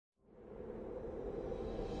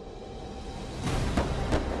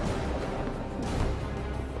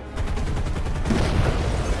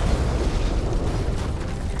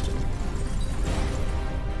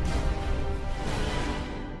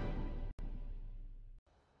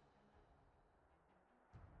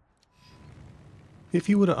If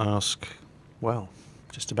you were to ask, well,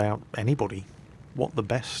 just about anybody, what the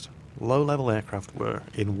best low-level aircraft were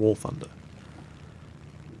in War Thunder,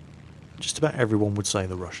 just about everyone would say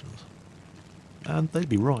the Russians. And they'd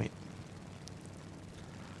be right.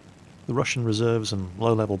 The Russian reserves and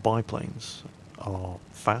low-level biplanes are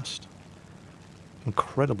fast,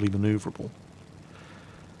 incredibly manoeuvrable,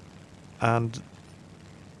 and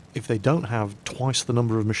if they don't have twice the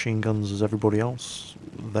number of machine guns as everybody else,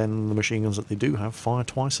 then the machine guns that they do have fire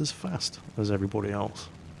twice as fast as everybody else.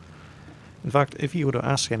 In fact, if you were to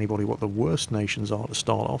ask anybody what the worst nations are to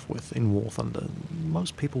start off with in War Thunder,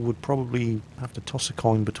 most people would probably have to toss a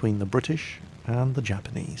coin between the British and the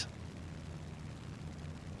Japanese.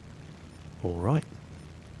 Alright,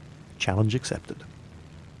 challenge accepted.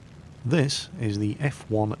 This is the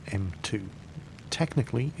F1M2.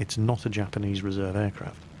 Technically, it's not a Japanese reserve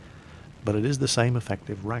aircraft, but it is the same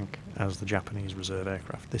effective rank as the Japanese reserve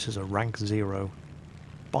aircraft. This is a rank 0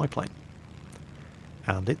 biplane,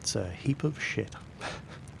 and it's a heap of shit.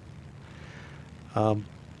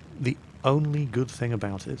 The only good thing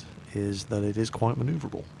about it is that it is quite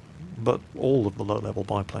manoeuvrable, but all of the low-level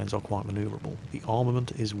biplanes are quite manoeuvrable. The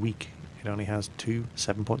armament is weak. It only has two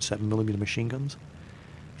 7.7mm machine guns.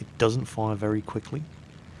 It doesn't fire very quickly,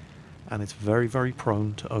 and it's very, very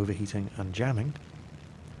prone to overheating and jamming.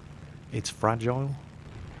 It's fragile,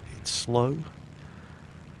 it's slow,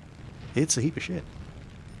 it's a heap of shit.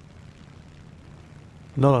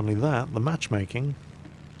 Not only that, the matchmaking,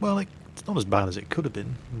 well, it's not as bad as it could have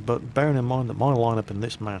been, but bearing in mind that my lineup in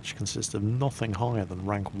this match consists of nothing higher than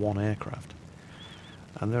rank 1 aircraft,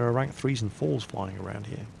 and there are rank 3s and 4s flying around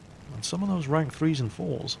here, and some of those rank 3s and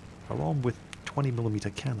 4s are armed with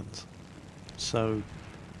 20mm cannons, so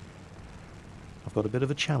I've got a bit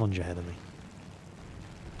of a challenge ahead of me.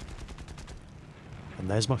 And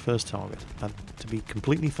there's my first target. And to be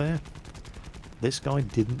completely fair, this guy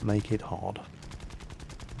didn't make it hard.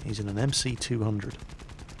 He's in an MC-200.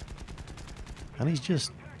 And he's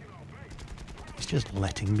just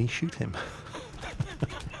letting me shoot him.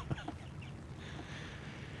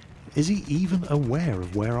 Is he even aware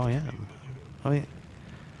of where I am? I mean,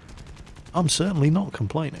 I'm certainly not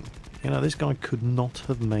complaining. You know, this guy could not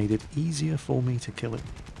have made it easier for me to kill him.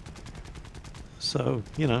 So,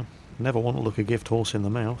 you know, never want to look a gift horse in the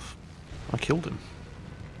mouth. I killed him.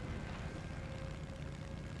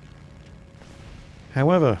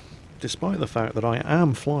 However, despite the fact that I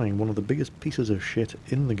am flying one of the biggest pieces of shit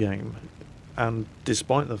in the game, and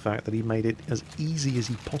despite the fact that he made it as easy as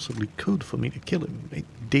he possibly could for me to kill him, it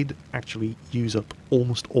did actually use up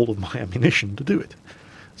almost all of my ammunition to do it.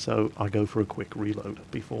 So I go for a quick reload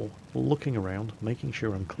before looking around, making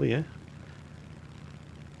sure I'm clear,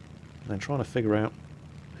 and then trying to figure out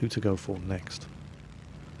who to go for next.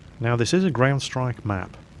 Now, this is a ground strike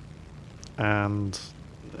map, and,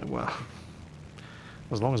 well,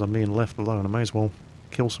 as long as I'm being left alone, I may as well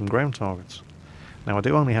kill some ground targets. Now, I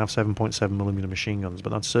do only have 7.7mm machine guns, but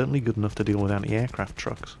that's certainly good enough to deal with anti-aircraft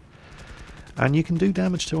trucks. And you can do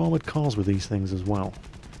damage to armoured cars with these things as well.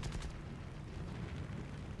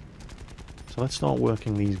 So let's start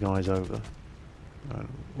working these guys over.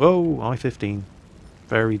 Whoa, I-15.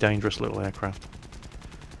 Very dangerous little aircraft.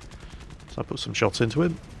 So I put some shots into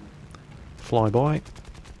him. Fly by.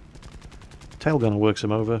 Tail gunner works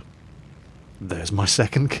him over. There's my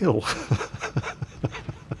second kill.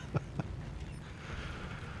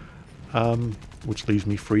 Which leaves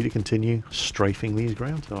me free to continue strafing these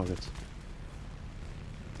ground targets.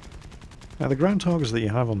 Now, the ground targets that you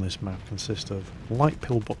have on this map consist of light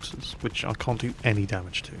pillboxes, which I can't do any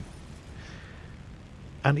damage to,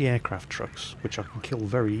 anti-aircraft trucks, which I can kill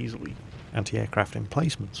very easily, anti-aircraft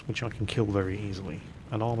emplacements, which I can kill very easily,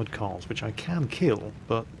 and armoured cars, which I can kill,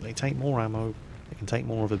 but they take more ammo, they can take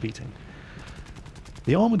more of a beating.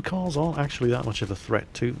 The armoured cars aren't actually that much of a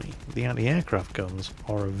threat to me. The anti-aircraft guns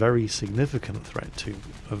are a very significant threat to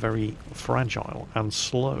a very fragile and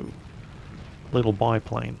slow little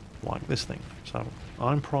biplane like this thing. So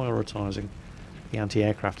I'm prioritising the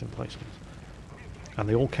anti-aircraft emplacements. And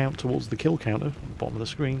they all count towards the kill counter at the bottom of the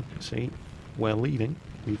screen. See, we're leading.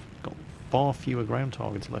 We've got far fewer ground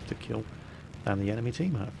targets left to kill than the enemy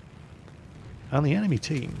team have. And the enemy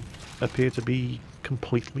team appear to be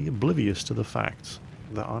completely oblivious to the fact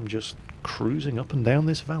that I'm just cruising up and down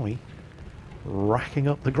this valley, racking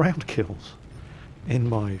up the ground kills in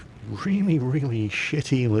my really, really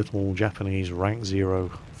shitty little Japanese rank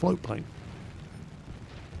 0 float plane.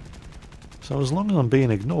 So as long as I'm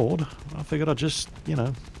being ignored, I figured I'd just, you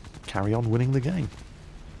know, carry on winning the game.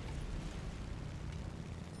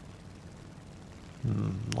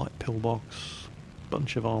 Light pillbox,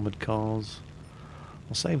 bunch of armoured cars.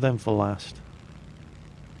 I'll save them for last.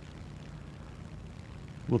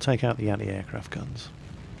 we'll take out the anti-aircraft guns.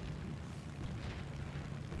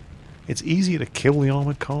 It's easier to kill the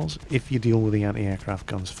armoured cars if you deal with the anti-aircraft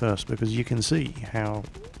guns first, because you can see how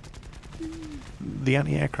the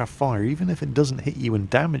anti-aircraft fire, even if it doesn't hit you and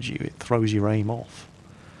damage you, it throws your aim off.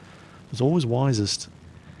 It's always wisest,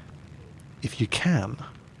 if you can,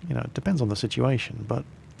 you know, it depends on the situation, but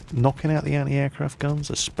knocking out the anti-aircraft guns,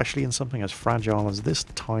 especially in something as fragile as this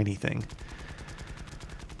tiny thing,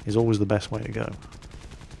 is always the best way to go.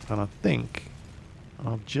 And I think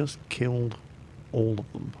I've just killed all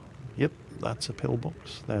of them. Yep, that's a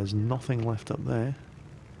pillbox. There's nothing left up there.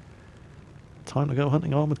 Time to go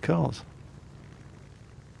hunting armoured cars.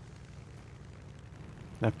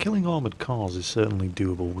 Now, killing armoured cars is certainly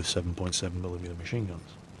doable with 7.7mm machine guns.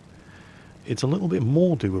 It's a little bit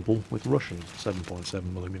more doable with Russian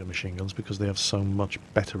 7.7mm machine guns because they have so much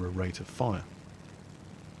better a rate of fire.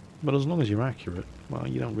 But as long as you're accurate, well,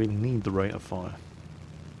 you don't really need the rate of fire.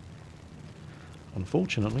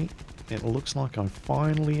 Unfortunately, it looks like I've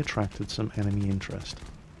finally attracted some enemy interest.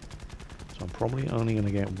 So I'm probably only going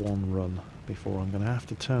to get one run before I'm going to have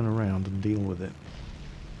to turn around and deal with it.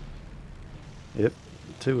 Yep,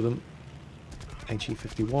 two of them.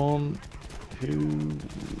 HE51,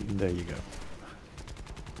 there you go.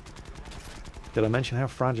 Did I mention how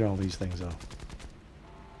fragile these things are?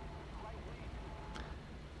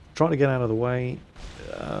 Trying to get out of the way,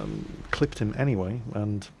 clipped him anyway,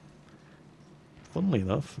 and funnily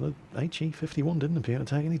enough, the HE51 didn't appear to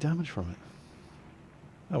take any damage from it.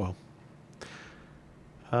 Oh well.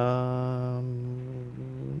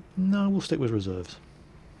 No, we'll stick with reserves.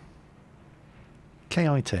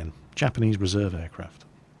 Ki-10, Japanese reserve aircraft.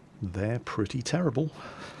 They're pretty terrible.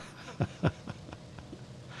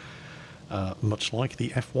 Much like the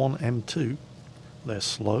F1M2, they're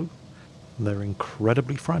slow, they're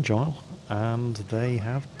incredibly fragile, and they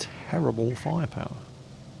have terrible firepower.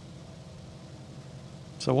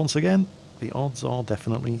 So once again, the odds are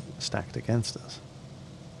definitely stacked against us.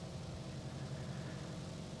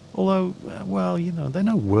 Although, well, you know, they're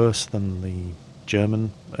no worse than the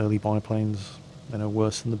German early biplanes, they're no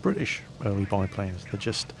worse than the British early biplanes. They're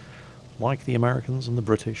just like the Americans and the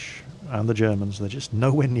British and the Germans, they're just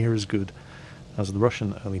nowhere near as good as the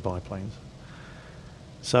Russian early biplanes.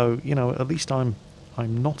 So, you know, at least I'm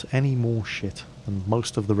not any more shit than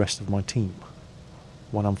most of the rest of my team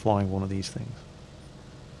when I'm flying one of these things.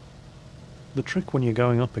 The trick when you're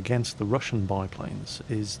going up against the Russian biplanes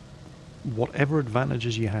is whatever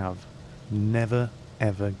advantages you have, never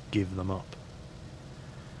ever give them up.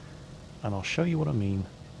 And I'll show you what I mean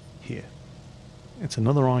here. It's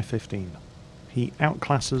another I-15. He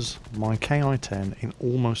outclasses my Ki-10 in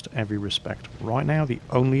almost every respect. Right now, the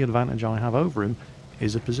only advantage I have over him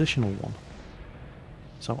is a positional one.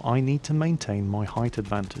 So I need to maintain my height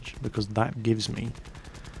advantage, because that gives me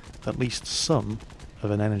at least some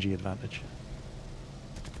of an energy advantage.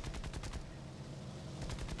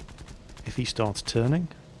 If he starts turning,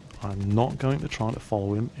 I'm not going to try to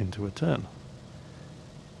follow him into a turn.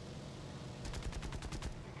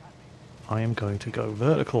 I am going to go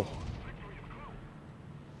vertical.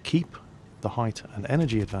 Keep the height and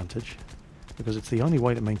energy advantage, because it's the only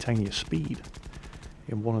way to maintain your speed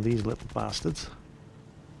in one of these little bastards.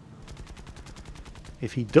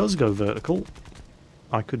 If he does go vertical,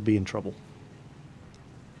 I could be in trouble.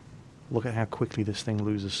 Look at how quickly this thing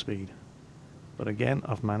loses speed. But again,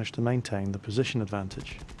 I've managed to maintain the position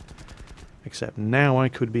advantage. Except now I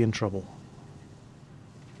could be in trouble.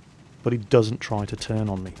 But he doesn't try to turn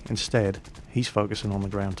on me. Instead, he's focusing on the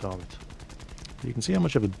ground targets. You can see how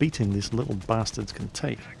much of a beating these little bastards can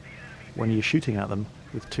take when you're shooting at them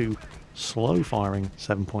with two slow-firing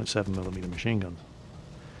 7.7mm machine guns.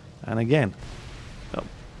 And again, oh,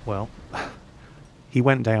 well, he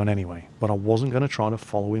went down anyway, but I wasn't going to try to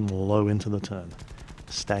follow him low into the turn.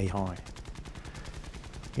 Stay high.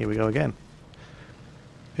 Here we go again.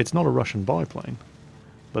 It's not a Russian biplane,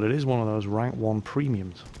 but it is one of those rank 1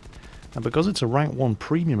 premiums. And because it's a rank 1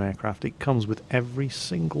 premium aircraft, it comes with every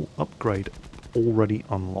single upgrade already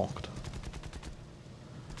unlocked.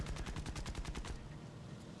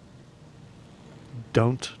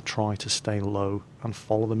 Don't try to stay low and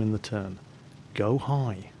follow them in the turn. Go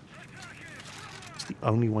high. It's the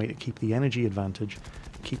only way to keep the energy advantage,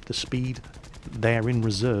 keep the speed there in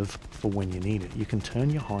reserve for when you need it. You can turn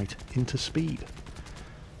your height into speed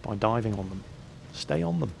by diving on them. Stay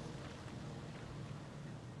on them.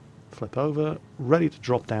 Flip over, ready to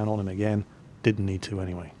drop down on him again. Didn't need to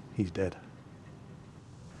anyway. He's dead.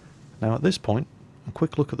 Now at this point, a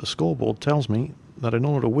quick look at the scoreboard tells me that in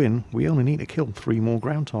order to win, we only need to kill 3 more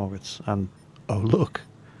ground targets. And, oh look,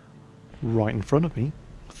 right in front of me,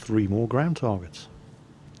 3 more ground targets.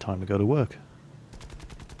 time to go to work.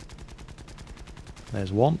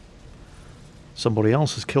 There's one. Somebody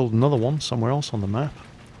else has killed another one somewhere else on the map.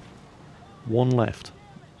 One left.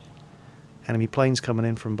 Enemy planes coming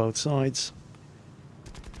in from both sides.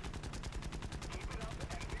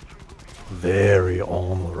 Very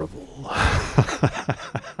honourable.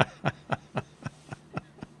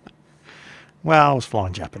 Well, I was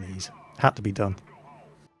flying Japanese. Had to be done.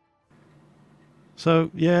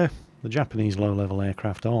 So, yeah, the Japanese low-level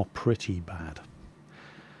aircraft are pretty bad.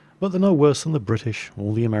 But they're no worse than the British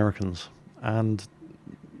or the Americans. And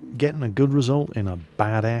getting a good result in a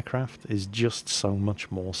bad aircraft is just so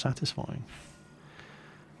much more satisfying.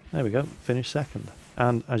 There we go, finished second.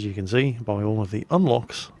 And as you can see, by all of the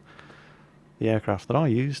unlocks, the aircraft that I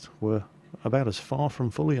used were about as far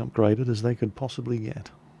from fully upgraded as they could possibly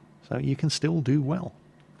get. So you can still do well.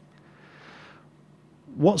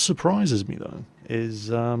 What surprises me, though,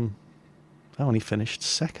 is I only finished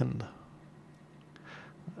second.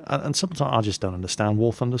 And sometimes I just don't understand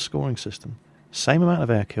War Thunder's scoring system. Same amount of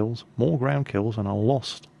air kills, more ground kills, and I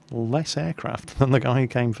lost less aircraft than the guy who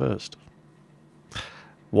came first.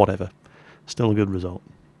 Whatever. Still a good result.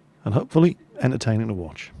 And hopefully entertaining to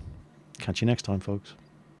watch. Catch you next time, folks.